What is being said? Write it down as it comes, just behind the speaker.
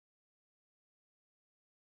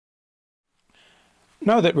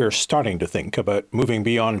Now that we're starting to think about moving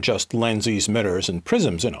beyond just lenses, mirrors and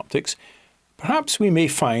prisms in optics, perhaps we may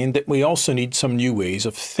find that we also need some new ways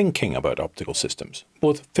of thinking about optical systems,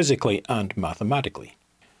 both physically and mathematically.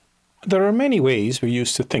 There are many ways we're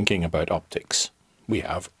used to thinking about optics. We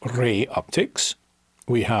have ray optics,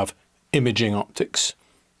 we have imaging optics,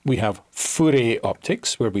 we have Fourier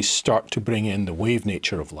optics, where we start to bring in the wave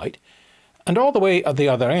nature of light, and all the way at the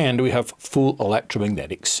other end we have full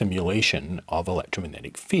electromagnetic simulation of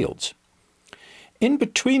electromagnetic fields. In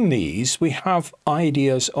between these we have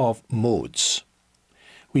ideas of modes.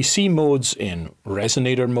 We see modes in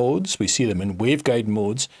resonator modes, we see them in waveguide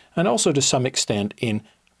modes, and also to some extent in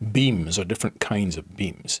beams or different kinds of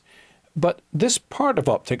beams. But this part of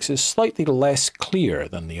optics is slightly less clear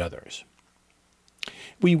than the others.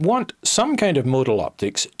 We want some kind of modal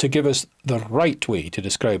optics to give us the right way to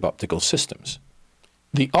describe optical systems,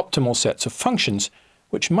 the optimal sets of functions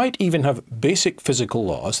which might even have basic physical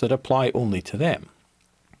laws that apply only to them,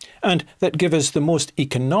 and that give us the most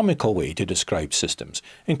economical way to describe systems,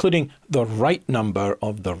 including the right number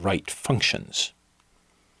of the right functions.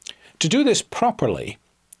 To do this properly,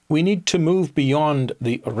 we need to move beyond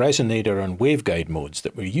the resonator and waveguide modes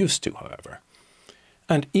that we're used to, however,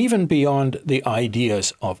 and even beyond the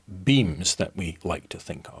ideas of beams that we like to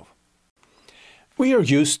think of. We are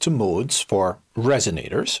used to modes for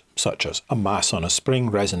resonators, such as a mass on a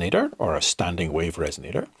spring resonator or a standing wave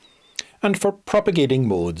resonator, and for propagating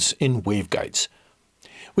modes in waveguides.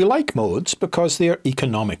 We like modes because they are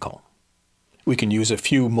economical. We can use a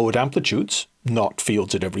few mode amplitudes, not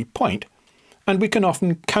fields at every point, and we can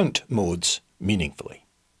often count modes meaningfully.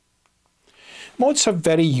 Modes have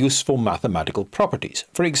very useful mathematical properties,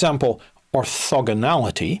 for example,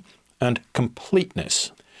 orthogonality and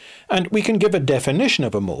completeness. And we can give a definition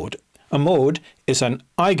of a mode. A mode is an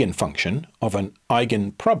eigenfunction of an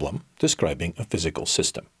eigenproblem describing a physical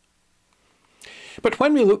system. But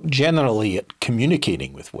when we look generally at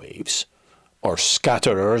communicating with waves, or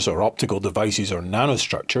scatterers or optical devices or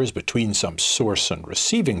nanostructures between some source and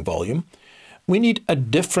receiving volume, we need a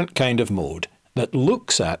different kind of mode that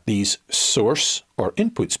looks at these source or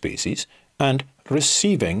input spaces and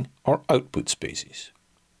receiving or output spaces.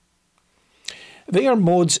 They are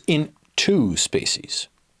modes in two spaces,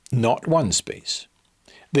 not one space.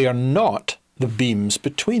 They are not the beams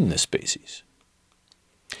between the spaces.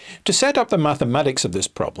 To set up the mathematics of this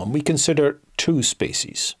problem, we consider two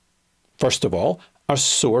spaces. First of all, a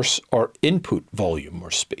source or input volume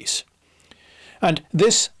or space. And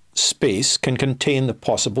this space can contain the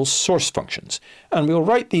possible source functions, and we'll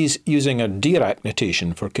write these using a Dirac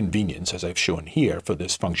notation for convenience, as I've shown here for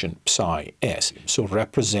this function psi s, so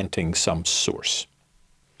representing some source.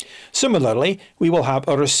 Similarly, we will have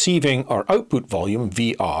a receiving or output volume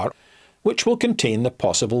Vr, which will contain the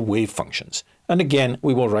possible wave functions, and again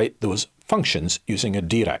we will write those functions using a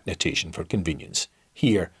Dirac notation for convenience,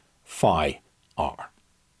 here phi r.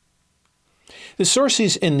 The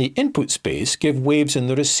sources in the input space give waves in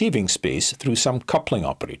the receiving space through some coupling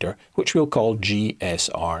operator, which we'll call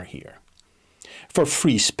GSR here. For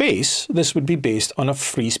free space, this would be based on a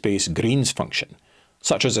free space Green's function,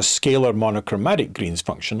 such as a scalar monochromatic Green's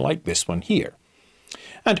function like this one here.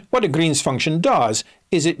 And what a Green's function does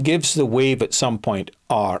is it gives the wave at some point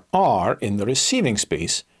RR in the receiving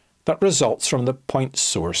space that results from the point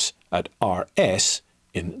source at RS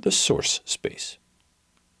in the source space.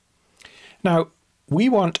 Now, we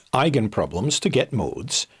want eigenproblems to get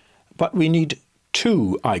modes, but we need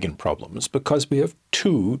two eigenproblems because we have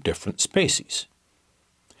two different spaces.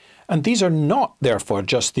 And these are not, therefore,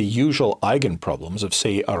 just the usual eigenproblems of,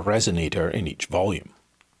 say, a resonator in each volume.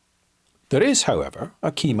 There is, however,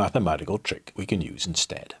 a key mathematical trick we can use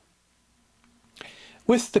instead.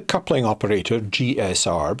 With the coupling operator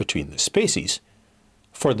GSR between the spaces,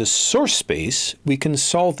 for the source space, we can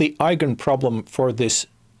solve the eigenproblem for this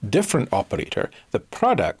different operator, the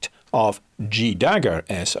product of G dagger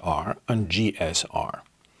SR and GSR.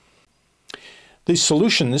 The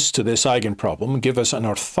solutions to this eigenproblem give us an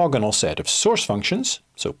orthogonal set of source functions,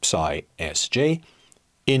 so psi sj,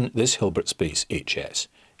 in this Hilbert space HS.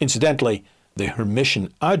 Incidentally, the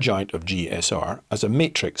Hermitian adjoint of GSR as a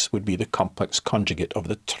matrix would be the complex conjugate of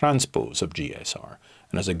the transpose of GSR,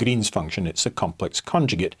 and as a Green's function it's a complex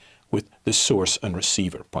conjugate with the source and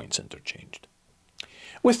receiver points interchanged.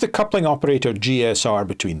 With the coupling operator GSR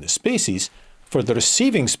between the spaces, for the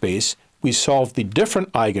receiving space we solve the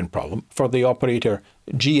different eigenproblem for the operator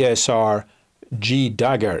GSR G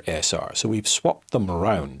dagger SR. So we've swapped them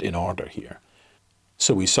around in order here.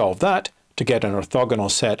 So we solve that to get an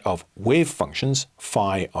orthogonal set of wave functions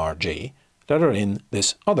phi rj that are in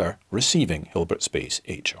this other receiving Hilbert space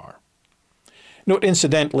HR. Note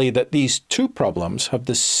incidentally that these two problems have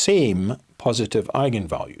the same positive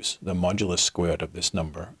eigenvalues, the modulus squared of this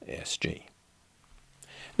number Sg.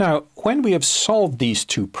 Now, when we have solved these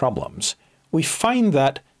two problems, we find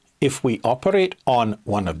that if we operate on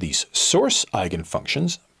one of these source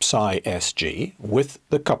eigenfunctions, psi Sj, with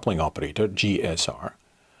the coupling operator GSR,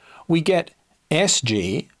 we get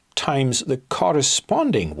Sj times the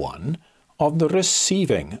corresponding one of the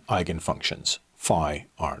receiving eigenfunctions, phi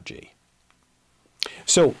Rj.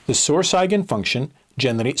 So the source eigenfunction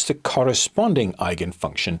generates the corresponding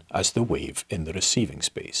eigenfunction as the wave in the receiving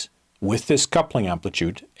space, with this coupling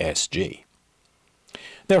amplitude Sj.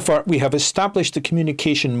 Therefore, we have established the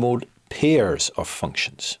communication mode pairs of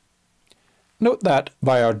functions. Note that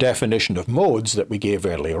by our definition of modes that we gave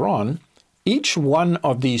earlier on, each one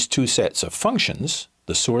of these two sets of functions,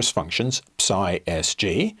 the source functions psi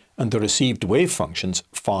Sj and the received wave functions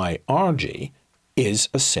phi Rj, is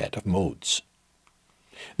a set of modes.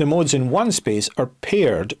 The modes in one space are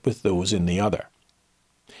paired with those in the other.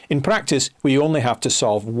 In practice, we only have to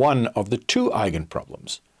solve one of the two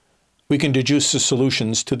eigenproblems. We can deduce the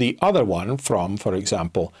solutions to the other one from, for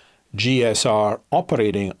example, GSR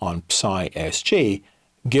operating on psi Sj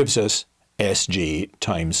gives us Sj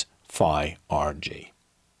times phi Rj.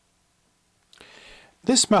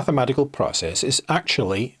 This mathematical process is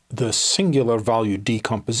actually the singular value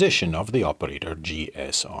decomposition of the operator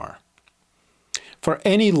GSR. For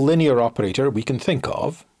any linear operator we can think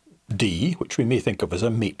of, D, which we may think of as a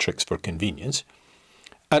matrix for convenience,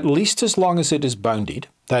 at least as long as it is bounded,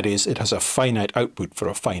 that is, it has a finite output for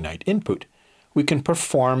a finite input, we can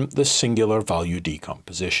perform the singular value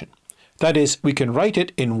decomposition. That is, we can write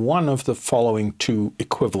it in one of the following two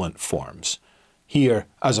equivalent forms. Here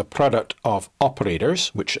as a product of operators,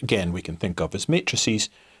 which again we can think of as matrices,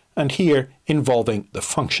 and here involving the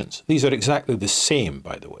functions. These are exactly the same,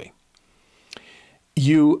 by the way.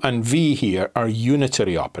 U and V here are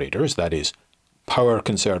unitary operators, that is,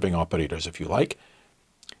 power-conserving operators if you like.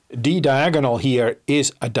 D diagonal here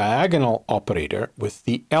is a diagonal operator with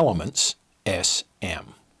the elements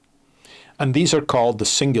Sm. And these are called the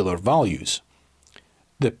singular values.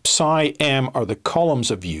 The psi m are the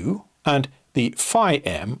columns of U, and the phi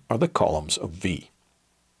m are the columns of V.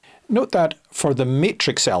 Note that for the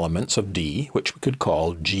matrix elements of D, which we could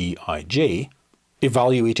call Gij,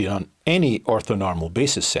 evaluated on any orthonormal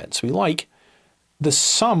basis sets we like, the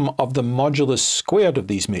sum of the modulus squared of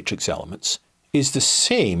these matrix elements is the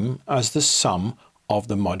same as the sum of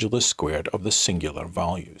the modulus squared of the singular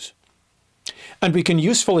values. And we can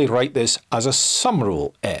usefully write this as a sum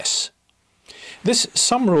rule S. This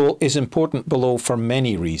sum rule is important below for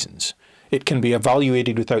many reasons. It can be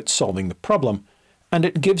evaluated without solving the problem, and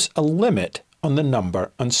it gives a limit on the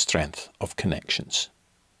number and strength of connections.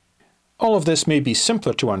 All of this may be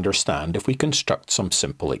simpler to understand if we construct some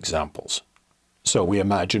simple examples. So we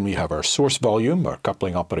imagine we have our source volume, our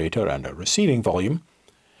coupling operator, and our receiving volume,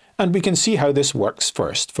 and we can see how this works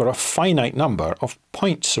first for a finite number of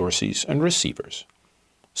point sources and receivers.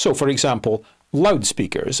 So for example,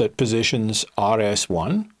 loudspeakers at positions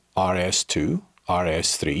RS1, RS2,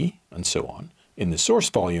 RS3, and so on in the source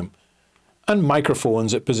volume, and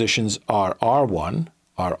microphones at positions RR1,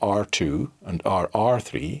 RR2, and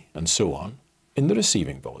RR3, and so on in the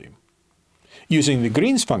receiving volume. Using the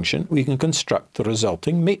Green's function, we can construct the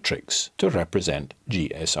resulting matrix to represent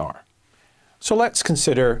GSR. So let's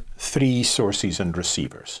consider three sources and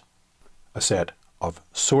receivers. A set of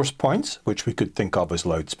source points, which we could think of as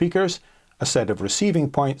loudspeakers, a set of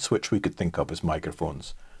receiving points, which we could think of as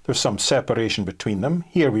microphones. There's some separation between them.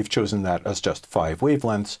 Here we've chosen that as just 5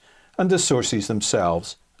 wavelengths, and the sources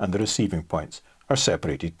themselves and the receiving points are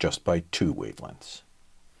separated just by 2 wavelengths.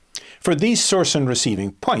 For these source and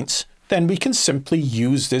receiving points, then we can simply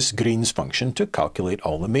use this Green's function to calculate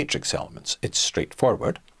all the matrix elements. It's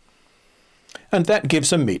straightforward. And that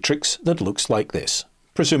gives a matrix that looks like this,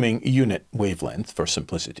 presuming unit wavelength for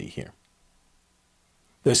simplicity here.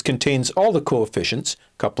 This contains all the coefficients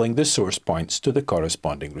coupling the source points to the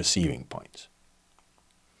corresponding receiving points.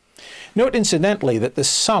 Note incidentally that the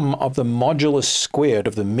sum of the modulus squared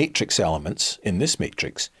of the matrix elements in this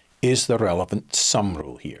matrix is the relevant sum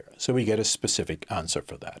rule here. So we get a specific answer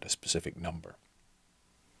for that, a specific number.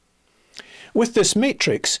 With this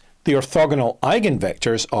matrix, the orthogonal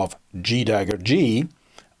eigenvectors of G dagger G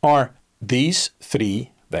are these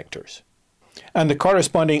 3 vectors. And the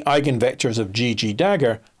corresponding eigenvectors of G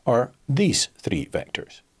dagger are these 3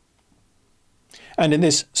 vectors. And in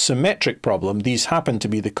this symmetric problem, these happen to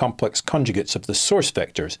be the complex conjugates of the source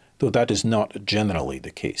vectors, though that is not generally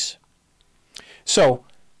the case. So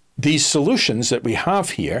these solutions that we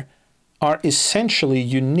have here are essentially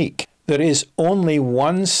unique. there is only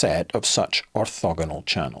one set of such orthogonal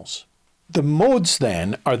channels. The modes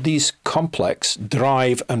then are these complex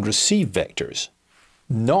drive and receive vectors,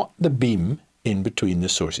 not the beam in between the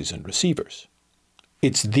sources and receivers.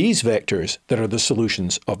 It's these vectors that are the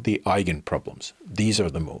solutions of the eigenproblems. These are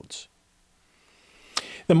the modes.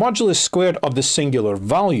 The modulus squared of the singular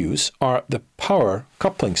values are the power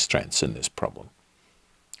coupling strengths in this problem.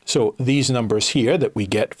 So these numbers here that we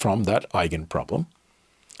get from that eigenproblem.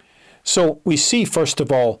 So we see, first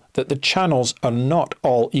of all, that the channels are not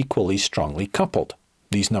all equally strongly coupled.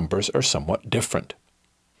 These numbers are somewhat different.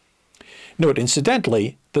 Note,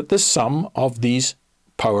 incidentally, that the sum of these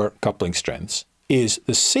power coupling strengths is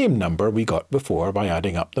the same number we got before by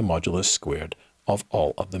adding up the modulus squared of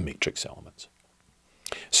all of the matrix elements.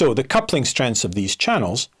 So the coupling strengths of these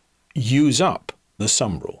channels use up the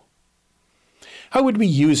sum rule. How would we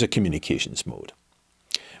use a communications mode?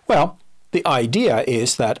 Well, the idea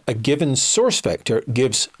is that a given source vector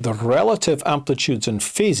gives the relative amplitudes and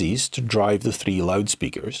phases to drive the three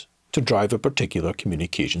loudspeakers to drive a particular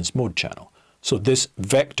communications mode channel. So this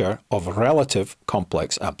vector of relative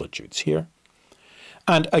complex amplitudes here.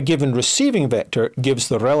 And a given receiving vector gives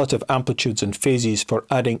the relative amplitudes and phases for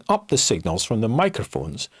adding up the signals from the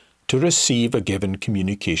microphones to receive a given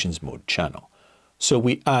communications mode channel. So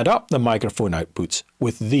we add up the microphone outputs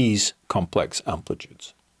with these complex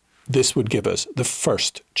amplitudes. This would give us the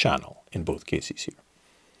first channel in both cases here.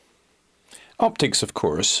 Optics, of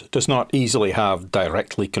course, does not easily have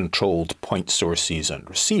directly controlled point sources and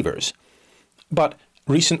receivers, but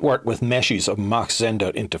recent work with meshes of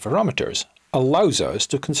Mach-Zehnder interferometers allows us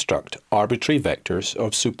to construct arbitrary vectors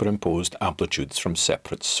of superimposed amplitudes from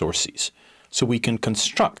separate sources. So we can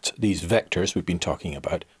construct these vectors we've been talking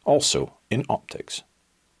about also in optics.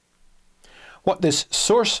 What this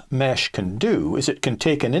source mesh can do is it can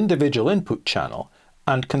take an individual input channel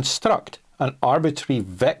and construct an arbitrary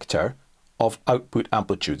vector of output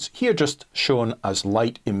amplitudes, here just shown as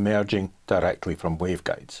light emerging directly from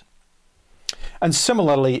waveguides. And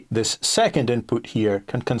similarly, this second input here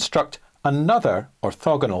can construct another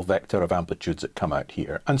orthogonal vector of amplitudes that come out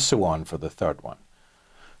here, and so on for the third one.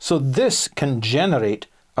 So this can generate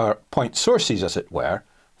our point sources, as it were,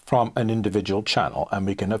 from an individual channel, and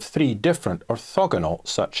we can have three different orthogonal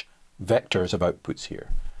such vectors of outputs here.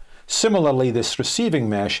 Similarly, this receiving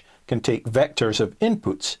mesh can take vectors of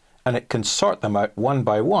inputs and it can sort them out one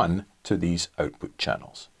by one to these output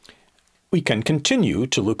channels. We can continue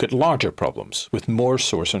to look at larger problems with more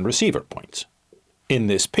source and receiver points. In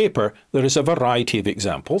this paper, there is a variety of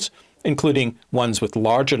examples, including ones with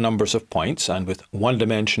larger numbers of points and with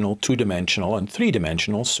one-dimensional, two-dimensional, and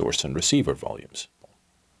three-dimensional source and receiver volumes.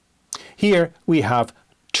 Here we have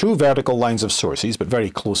two vertical lines of sources, but very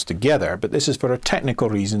close together, but this is for a technical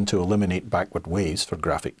reason to eliminate backward waves for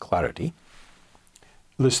graphic clarity.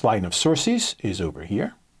 This line of sources is over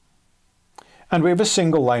here, and we have a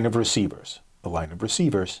single line of receivers. The line of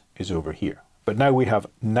receivers is over here, but now we have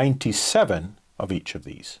 97 of each of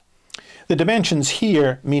these. The dimensions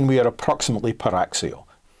here mean we are approximately paraxial.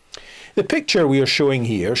 The picture we are showing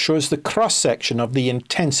here shows the cross-section of the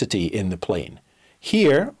intensity in the plane.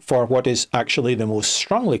 Here, for what is actually the most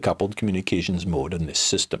strongly coupled communications mode in this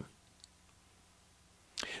system.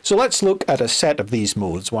 So let's look at a set of these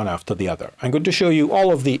modes one after the other. I'm going to show you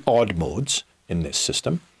all of the odd modes in this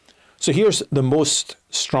system. So here's the most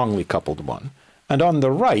strongly coupled one. And on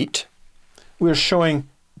the right, we're showing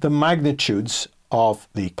the magnitudes of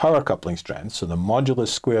the power coupling strength, so the modulus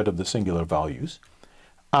squared of the singular values,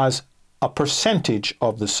 as a percentage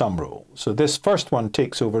of the sum rule. So this first one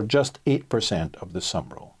takes over just 8% of the sum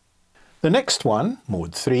rule. The next one,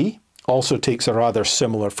 mode 3, also takes a rather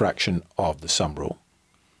similar fraction of the sum rule.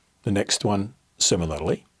 The next one,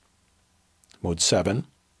 similarly. Mode 7,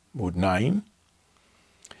 mode 9.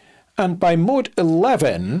 And by mode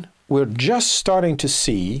 11, we're just starting to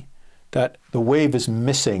see that the wave is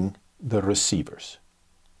missing the receivers.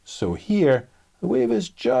 So here, the wave is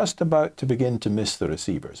just about to begin to miss the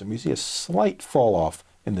receivers, and we see a slight fall off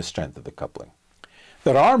in the strength of the coupling.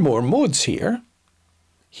 There are more modes here.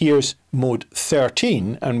 Here's mode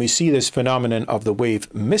 13, and we see this phenomenon of the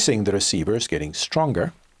wave missing the receivers getting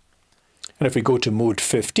stronger. And if we go to mode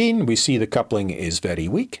 15, we see the coupling is very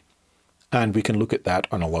weak, and we can look at that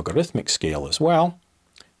on a logarithmic scale as well.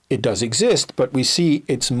 It does exist, but we see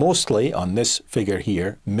it's mostly, on this figure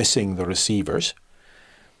here, missing the receivers.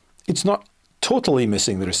 It's not totally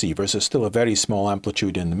missing the receivers. There's still a very small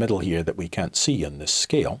amplitude in the middle here that we can't see on this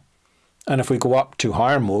scale. And if we go up to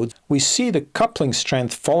higher modes, we see the coupling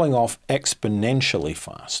strength falling off exponentially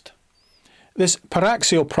fast. This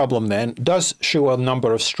paraxial problem then does show a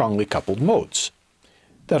number of strongly coupled modes.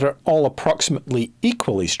 that are all approximately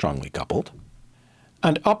equally strongly coupled,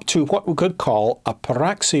 and up to what we could call a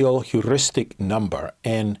paraxial heuristic number,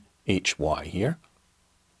 NHY here.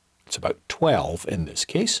 It's about 12 in this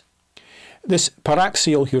case. This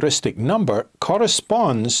paraxial heuristic number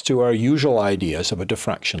corresponds to our usual ideas of a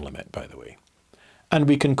diffraction limit, by the way. And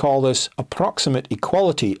we can call this approximate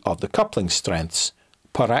equality of the coupling strengths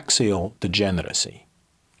paraxial degeneracy.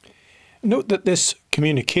 Note that this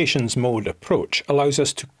communications mode approach allows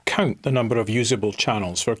us to count the number of usable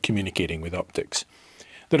channels for communicating with optics.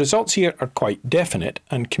 The results here are quite definite,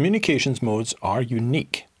 and communications modes are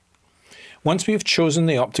unique. Once we have chosen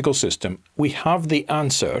the optical system, we have the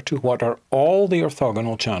answer to what are all the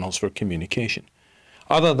orthogonal channels for communication.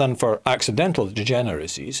 Other than for accidental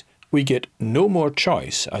degeneracies, we get no more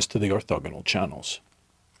choice as to the orthogonal channels.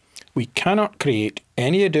 We cannot create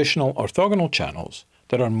any additional orthogonal channels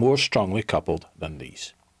that are more strongly coupled than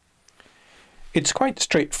these. It's quite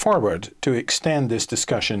straightforward to extend this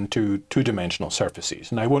discussion to two-dimensional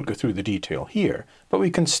surfaces, and I won't go through the detail here, but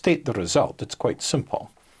we can state the result. It's quite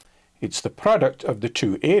simple. It's the product of the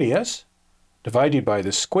two areas divided by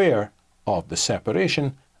the square of the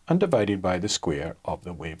separation and divided by the square of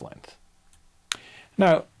the wavelength.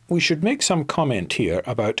 Now, we should make some comment here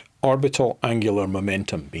about orbital angular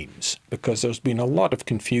momentum beams, because there's been a lot of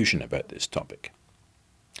confusion about this topic.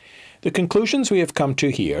 The conclusions we have come to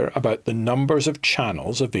here about the numbers of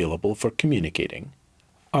channels available for communicating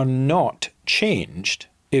are not changed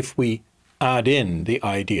if we add in the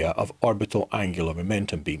idea of orbital angular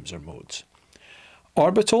momentum beams or modes.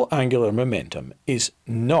 Orbital angular momentum is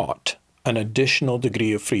not an additional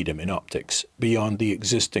degree of freedom in optics beyond the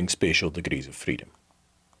existing spatial degrees of freedom.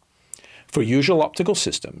 For usual optical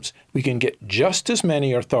systems, we can get just as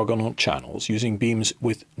many orthogonal channels using beams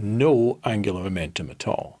with no angular momentum at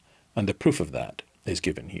all, and the proof of that is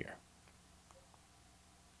given here.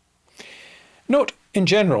 Note, in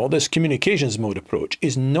general, this communications mode approach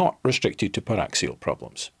is not restricted to paraxial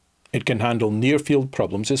problems. It can handle near-field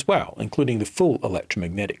problems as well, including the full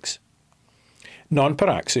electromagnetics.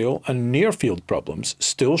 Non-paraxial and near-field problems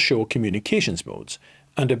still show communications modes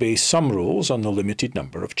and obey some rules on the limited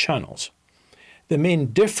number of channels. The main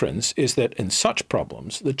difference is that in such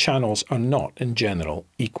problems, the channels are not, in general,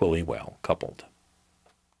 equally well coupled.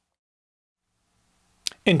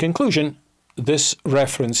 In conclusion, this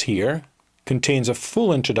reference here contains a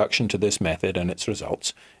full introduction to this method and its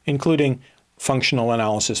results, including functional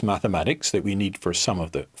analysis mathematics that we need for some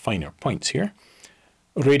of the finer points here,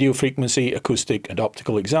 radio frequency, acoustic and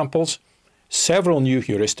optical examples, several new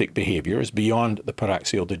heuristic behaviors beyond the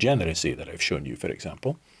paraxial degeneracy that I've shown you, for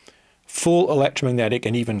example, full electromagnetic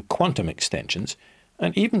and even quantum extensions,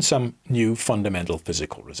 and even some new fundamental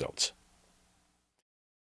physical results.